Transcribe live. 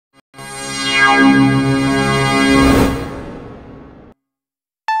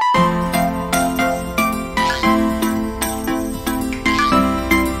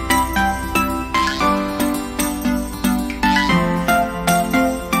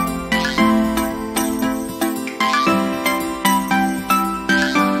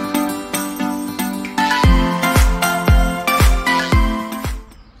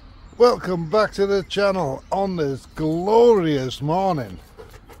Welcome back to the channel on this glorious morning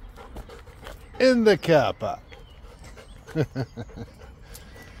in the car park.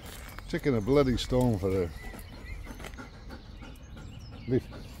 Taking a bloody stone for a leaf.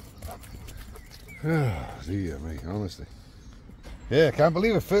 Oh dear me, honestly. Yeah, I can't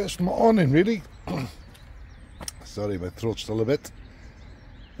believe it, first morning really. Sorry, my throat's still a bit.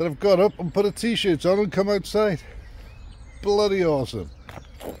 That I've got up and put a t-shirt on and come outside. Bloody awesome.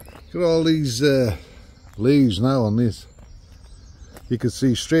 Got all these leaves now on this. You could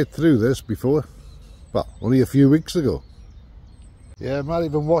see straight through this before, well, only a few weeks ago. Yeah, I might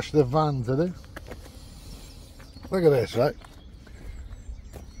even wash the van today. Look at this, right?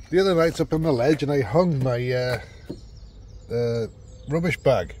 The other night's up in my ledge and I hung my rubbish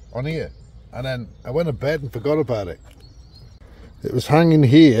bag on here, and then I went to bed and forgot about it. It was hanging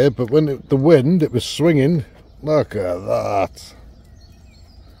here, but when the wind, it was swinging. Look at that.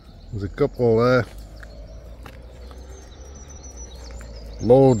 There's a couple there.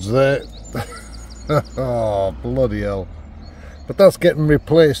 Loads there. Oh, bloody hell. But that's getting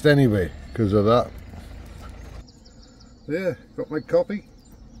replaced anyway, because of that. Yeah, got my coffee.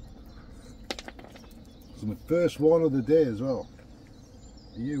 It's my first one of the day as well.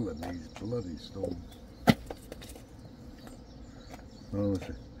 You and these bloody stones.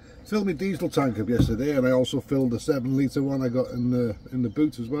 Honestly. Filled my diesel tank up yesterday, and I also filled the 7-litre one I got in the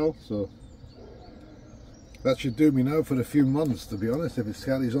boot as well. So that should do me now for a few months, to be honest, if it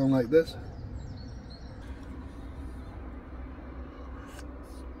carries on like this.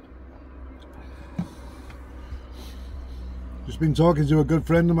 Just been talking to a good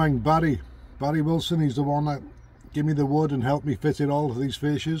friend of mine, Barry Wilson. He's the one that gave me the wood and helped me fit it all to these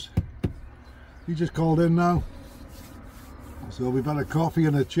fascias. He just called in now. So we've had a coffee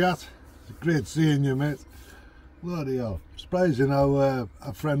and a chat. It's great seeing you, mate. Bloody hell. Surprising how a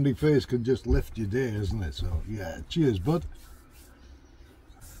friendly face can just lift your day, isn't it? So yeah, cheers, bud.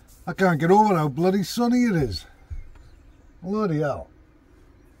 I can't get over how bloody sunny it is. Bloody hell.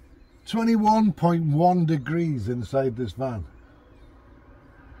 21.1 degrees inside this van.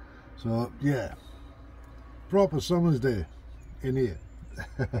 So yeah, proper summer's day in here.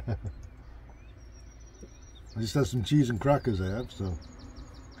 I just had some cheese and crackers I have, so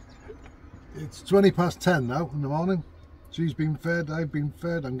it's 20 past 10 now in the morning. She's been fed, I've been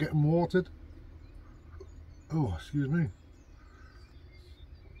fed, I'm getting watered. Oh, excuse me.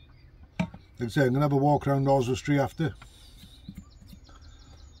 Like I say, I'm going to have a walk around Oswestry after.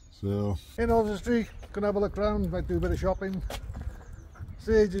 So, in Oswestry, going to have a look around, might do a bit of shopping.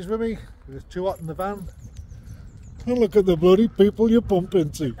 Sage is with me, it's too hot in the van. And look at the bloody people you bump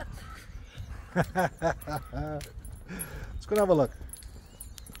into. Let's go and have a look.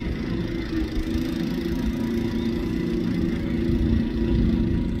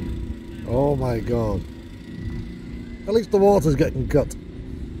 Oh my god. At least the water's getting cut.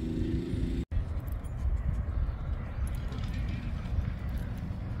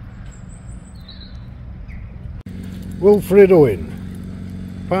 Wilfred Owen,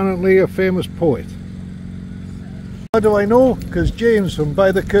 apparently a famous poet. How do I know? Because James from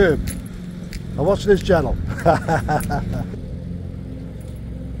By the Curb, I watch this channel.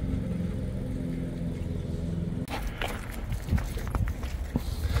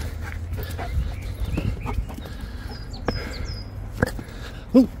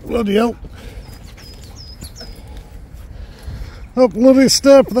 Oh, bloody hell. Oh, bloody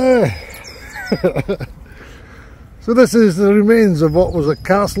step there. So this is the remains of what was a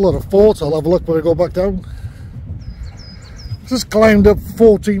castle or a fort. I'll have a look when I go back down. Just climbed up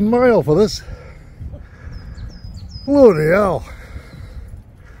 14 miles for this. Bloody hell.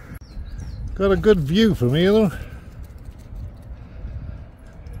 Got a good view from here though.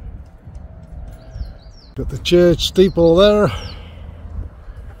 Got the church steeple there.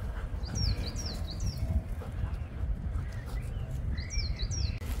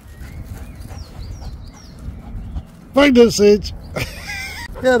 Find us, Sage.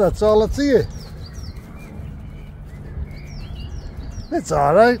 Yeah, that's all that's here. It's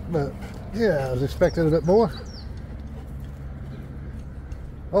alright, but yeah, I was expecting a bit more.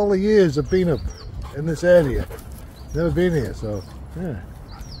 All the years I've been up in this area, never been here, so yeah,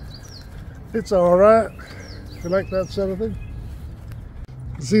 it's alright if you like that sort of thing.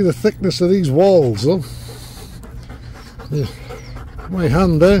 You can see the thickness of these walls though. Yeah. My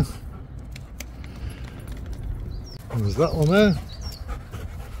hand there. There's that one there.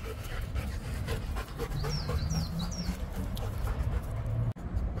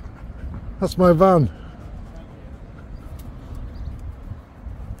 That's my van.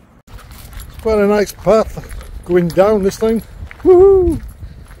 It's quite a nice path going down this thing. Woohoo!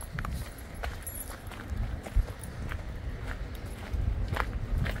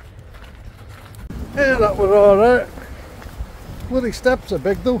 Yeah, that was alright. Bloody steps are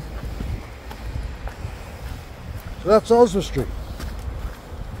big though. So that's Oswald Street.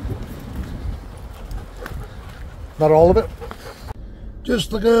 Not all of it.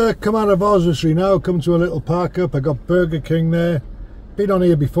 Just come out of Oswald Street now, come to a little park up. I got Burger King there. Been on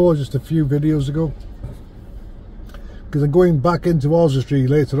here before, just a few videos ago. Because I'm going back into Oswald Street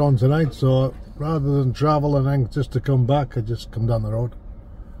later on tonight, so rather than travel and then just to come back, I just come down the road.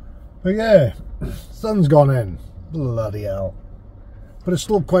 But yeah, sun's gone in. Bloody hell. But it's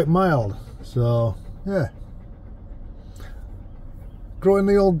still quite mild, so yeah. Growing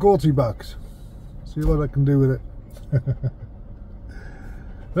the old goatee backs. See what I can do with it.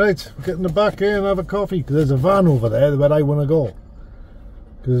 Right, we'll get in the back here and have a coffee, because there's a van over there where I want to go.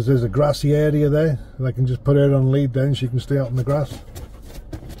 Because there's a grassy area there, and I can just put her on lead then, she can stay out in the grass.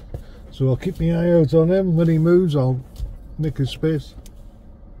 So I'll keep my eye out on him. When he moves, I'll nick his space.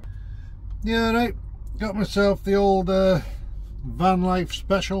 Yeah, right, got myself the old van life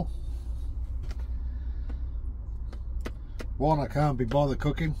special. One, I can't be bothered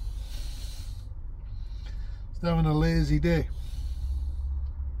cooking. Just having a lazy day.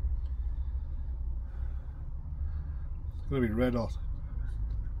 It's gonna be red hot.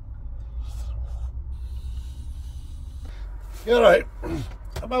 Yeah, right.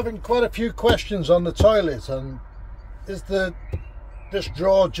 I'm having quite a few questions on the toilet, and is this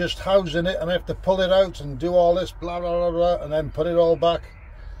drawer just housing it and I have to pull it out and do all this blah blah blah blah and then put it all back?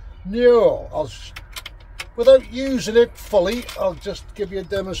 No, without using it fully, I'll just give you a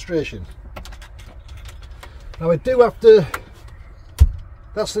demonstration. Now I do have to,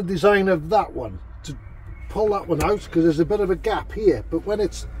 that's the design of that one, to pull that one out, because there's a bit of a gap here, but when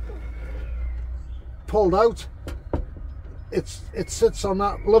it's pulled out, it sits on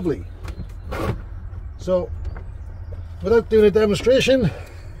that lovely. So without doing a demonstration,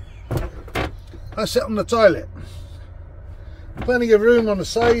 I sit on the toilet. Plenty of room on the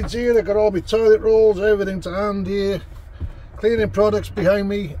sides here. I've got all my toilet rolls, everything to hand here. Cleaning products behind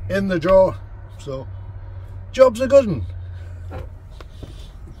me in the drawer. So job's a good one.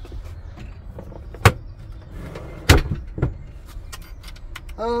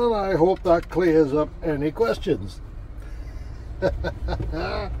 And I hope that clears up any questions.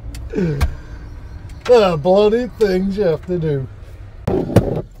 The bloody things you have to do.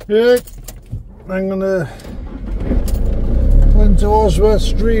 Right, I'm gonna go into Oswald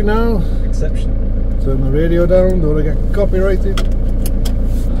Street now. Exception. Turn the radio down, don't want to get copyrighted.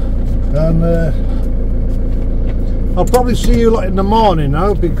 And I'll probably see you lot in the morning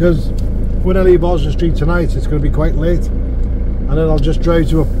now, because when I leave Oswald Street tonight, it's going to be quite late. And then I'll just drive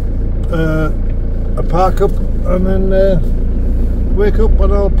to a park up, and then wake up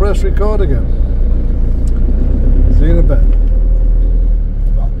and I'll press record again. See you in a bit.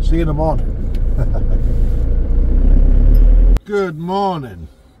 Well, see you in the morning. Good morning.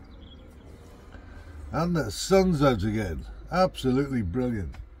 And the sun's out again. Absolutely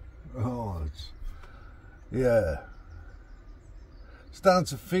brilliant. Oh, yeah. Starting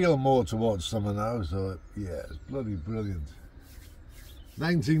to feel more towards summer now, so yeah, it's bloody brilliant.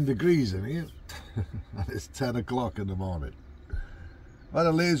 19 degrees in here. And it's 10 o'clock in the morning. I've had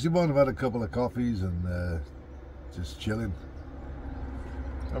a lazy one, I've had a couple of coffees and just chilling.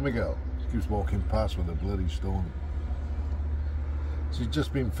 There we go. She keeps walking past with a bloody stone. She's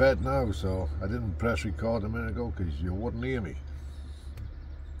just been fed now, so I didn't press record a minute ago because you wouldn't hear me.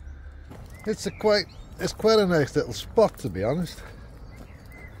 It's quite a nice little spot, to be honest.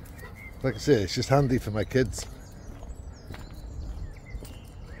 Like I say, it's just handy for my kids.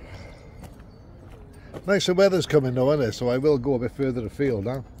 Nicer weather's coming though, isn't it? So I will go a bit further afield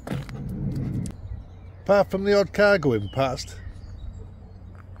now. Apart from the odd car going past,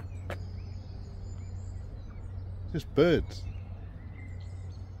 just birds.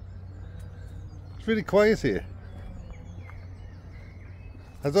 It's really quiet here.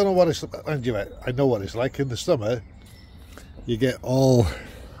 I don't know what it's like. I know what it's like in the summer. You get all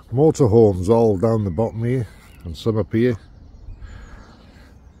motorhomes all down the bottom here and some up here.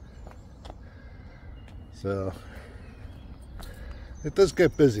 So it does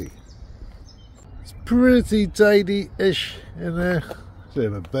get busy. It's pretty tidy-ish in there.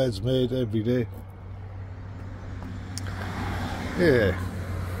 Same a bed's made every day. Yeah.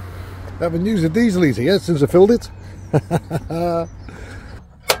 I haven't used a diesel heater yet since I filled it.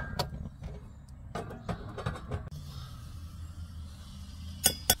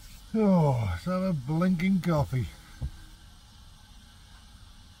 Oh, let's have a blinking coffee.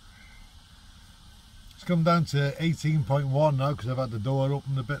 It's come down to 18.1 now because I've had the door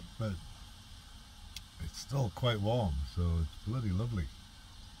open a bit, but it's still quite warm, so it's bloody lovely.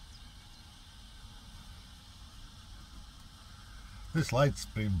 This light's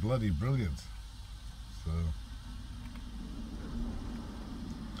been bloody brilliant. So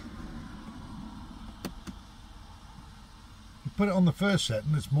you put it on the first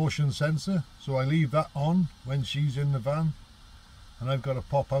setting, it's motion sensor, so I leave that on when she's in the van and I've got to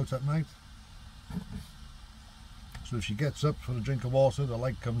pop out at night. So if she gets up for a drink of water, the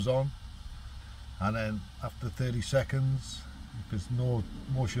light comes on, and then after 30 seconds, if there's no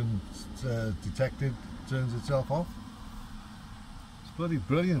motion detected, it turns itself off. It's bloody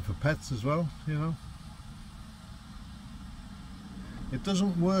brilliant for pets as well, you know. It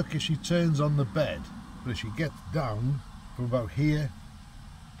doesn't work if she turns on the bed, but if she gets down from about here,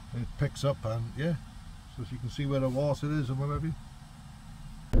 it picks up, and yeah, so she can see where the water is and whatever.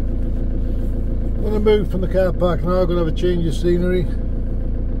 I'm going to move from the car park now. I'm going to have a change of scenery.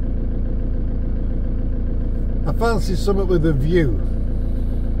 I fancy something with a view.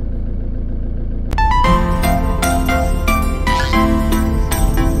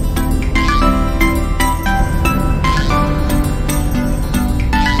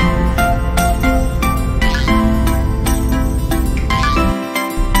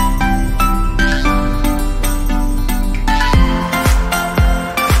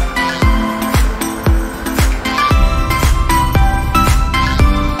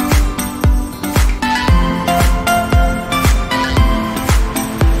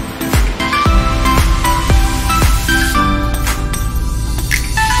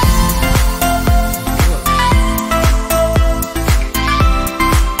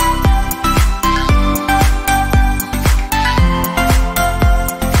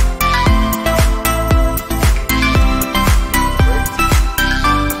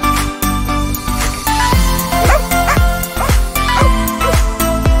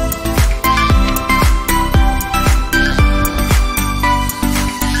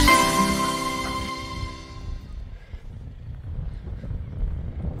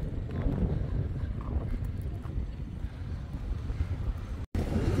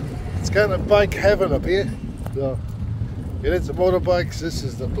 It's kind of bike heaven up here. So, get into motorbikes, this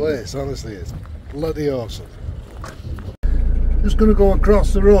is the place, honestly, it's bloody awesome. Just going to go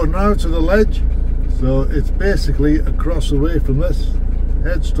across the road now to the ledge. So it's basically across away from this.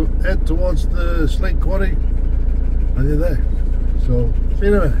 Head towards the slate quarry and you're there. So, see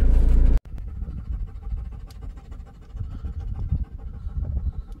you in a minute.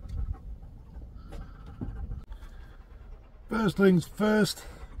 First things first,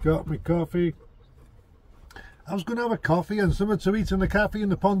 got my coffee. I was going to have a coffee and something to eat in the cafe in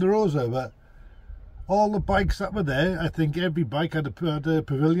the Ponderosa, but all the bikes that were there, I think every bike had a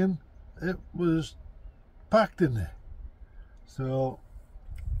pavilion, it was packed in there. So,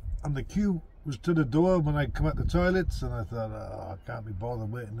 and the queue was to the door when I come out the toilets, and I thought, oh, I can't be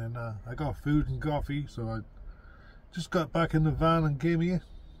bothered waiting in there. I got food and coffee, so I just got back in the van and came here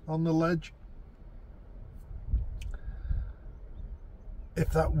on the ledge.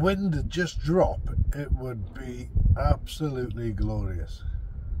 If that wind had just dropped, it would be absolutely glorious.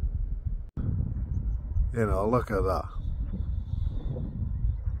 You know, look at that.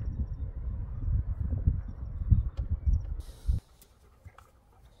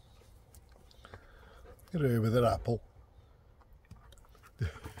 Get away with an apple.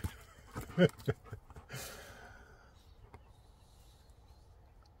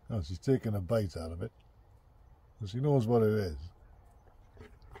 Oh, she's taking a bite out of it. She knows what it is.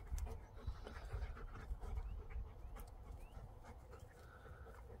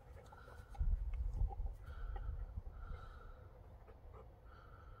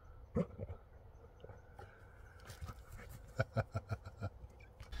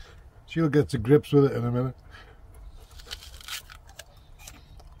 She'll get to grips with it in a minute.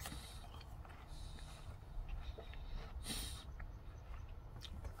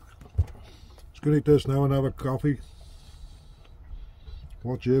 Just gonna eat this now and have a coffee.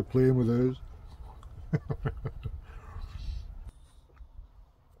 Watch her playing with hers.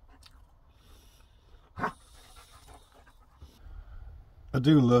 I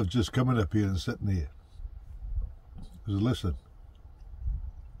do love just coming up here and sitting here. Because listen.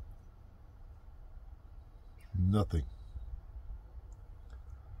 Nothing.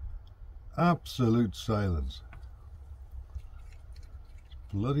 Absolute silence.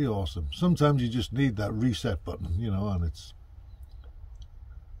 It's bloody awesome. Sometimes you just need that reset button, you know, and it's,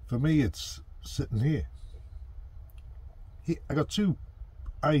 for me, it's sitting here. I got two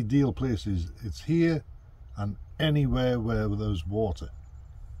ideal places. It's here and anywhere where there's water.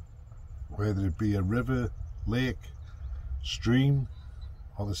 Whether it be a river, lake, stream,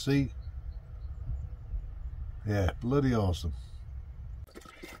 or the sea. Yeah, bloody awesome.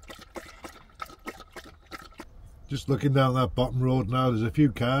 Just looking down that bottom road now, there's a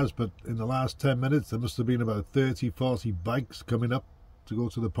few cars, but in the last 10 minutes there must have been about 30-40 bikes coming up to go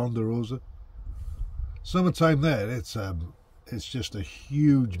to the Ponderosa. Summertime there, it's just a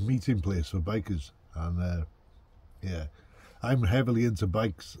huge meeting place for bikers, and yeah, I'm heavily into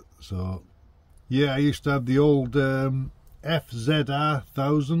bikes. So yeah, I used to have the old FZR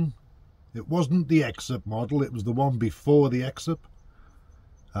 1000. It wasn't the X-Up model, it was the one before the X-Up,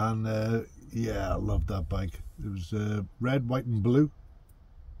 and yeah, I loved that bike. It was red, white and blue.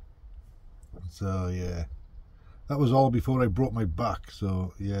 So yeah, that was all before I broke my back.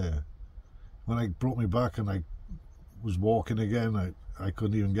 So yeah, when I broke my back and I was walking again, I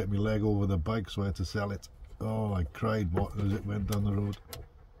couldn't even get my leg over the bike, so I had to sell it. Oh, I cried as it went down the road.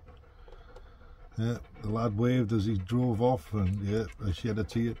 Yeah, the lad waved as he drove off, and yeah, I shed a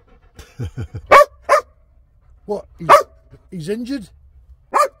tear. What? He's injured?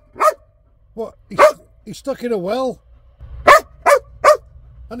 What? He's stuck in a well?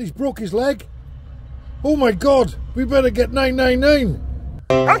 And he's broke his leg? Oh my God! We better get 999!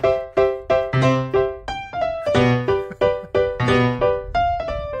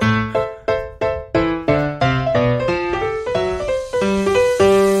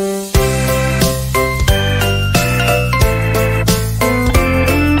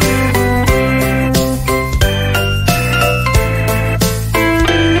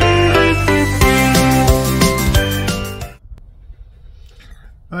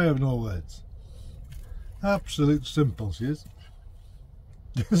 I have no words. Absolute simple, she is.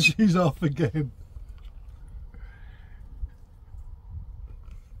 She's off again.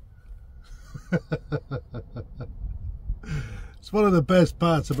 It's one of the best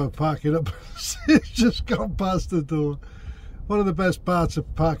parts about parking up. She's just gone past the door. One of the best parts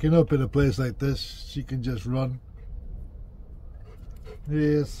of parking up in a place like this, she can just run.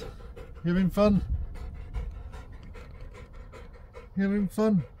 Yes. You having fun? You having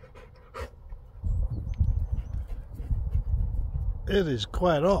fun? It is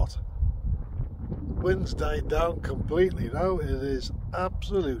quite hot. Wind's died down completely now. It is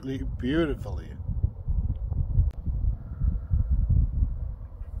absolutely beautiful here.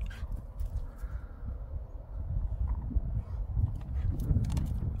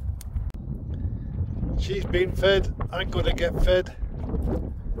 She's been fed. I'm going to get fed.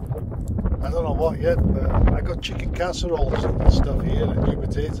 I don't know what yet, but I got chicken casseroles and stuff here and new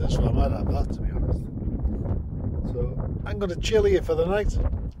potatoes, so I might have that, to be honest. So I'm going to chill here for the night,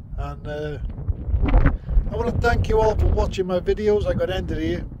 and I want to thank you all for watching my videos. I got ended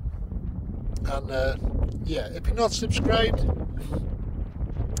here, and yeah, if you're not subscribed,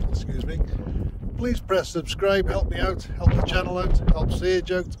 excuse me, please press subscribe. Help me out, help the channel out, help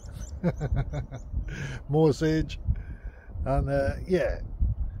Sage out. More Sage, and yeah,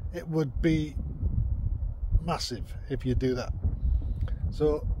 it would be massive if you do that.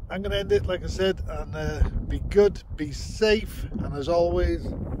 So I'm going to end it, like I said, and be good, be safe, and as always,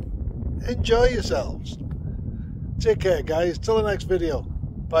 enjoy yourselves. Take care, guys. Till the next video.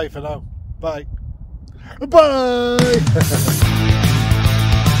 Bye for now. Bye. Bye.